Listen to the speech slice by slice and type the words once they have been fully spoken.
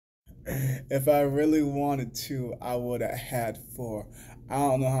If I really wanted to, I would have had four. I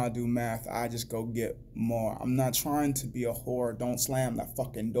don't know how to do math. I just go get more. I'm not trying to be a whore. Don't slam that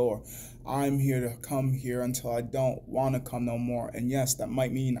fucking door. I'm here to come here until I don't want to come no more. And yes, that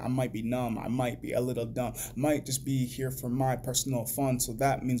might mean I might be numb. I might be a little dumb. I might just be here for my personal fun. So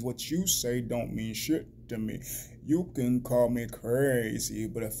that means what you say don't mean shit to me. You can call me crazy,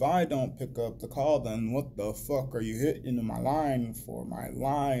 but if I don't pick up the call, then what the fuck are you hitting my line for? My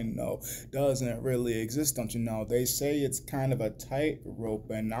line, no, doesn't really exist, don't you know? They say it's kind of a tightrope,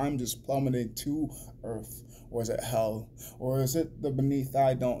 and I'm just plummeting to earth. Or is it hell? Or is it the beneath?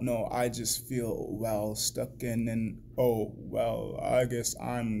 I don't know. I just feel, well, stuck in an, oh, well, I guess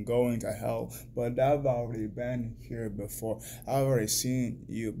I'm going to hell. But I've already been here before. I've already seen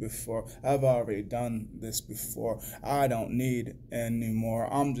you before. I've already done this before. I don't need anymore.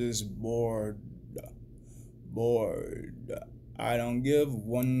 I'm just bored. Bored. I don't give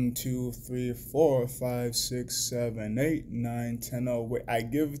 1, 2, 3, 4, 5, 6, 7, 8, 9, 10. Oh, wait, I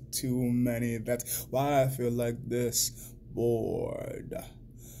give too many. That's why I feel like this. Bored.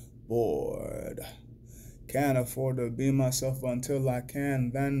 Bored. Can't afford to be myself until I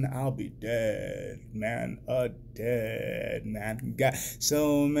can, then I'll be dead, man, a dead man. Got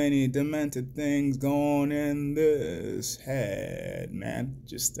so many demented things going in this head, man,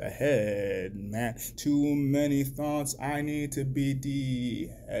 just a head, man. Too many thoughts, I need to be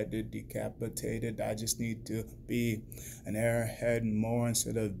beheaded, decapitated. I just need to be an airhead more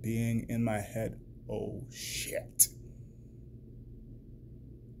instead of being in my head. Oh, shit.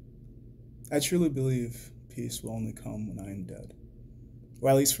 I truly believe peace will only come when I'm dead.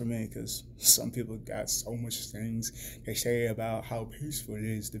 Well, at least for me, because some people got so much things they say about how peaceful it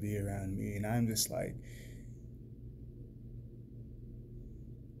is to be around me, and I'm just like,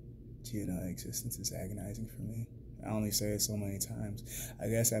 you know, existence is agonizing for me. I only say it so many times. I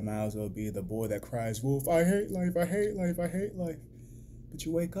guess I might as well be the boy that cries, "Wolf, I hate life, I hate life, I hate life." But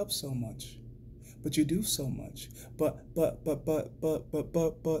you wake up so much. But you do so much. But,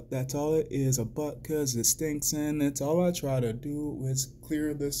 that's all it is. A but, cause it stinks and it's all I try to do is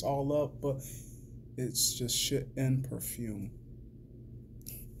clear this all up, but it's just shit and perfume.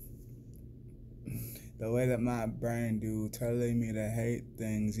 The way that my brain do, telling me to hate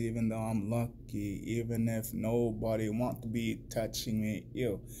things, even though I'm lucky, even if nobody want to be touching me.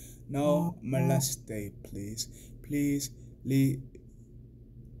 Ew. No moleste, please. Please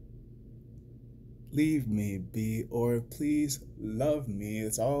leave me be, or please love me.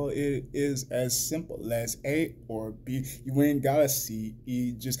 It's all it is, as simple as A or B. You ain't gotta C,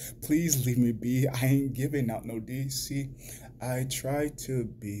 E, just please leave me be. I ain't giving out no DC. I try to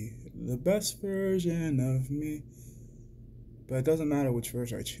be the best version of me, but it doesn't matter which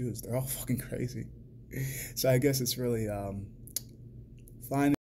version I choose. They're all fucking crazy. So I guess it's really fine.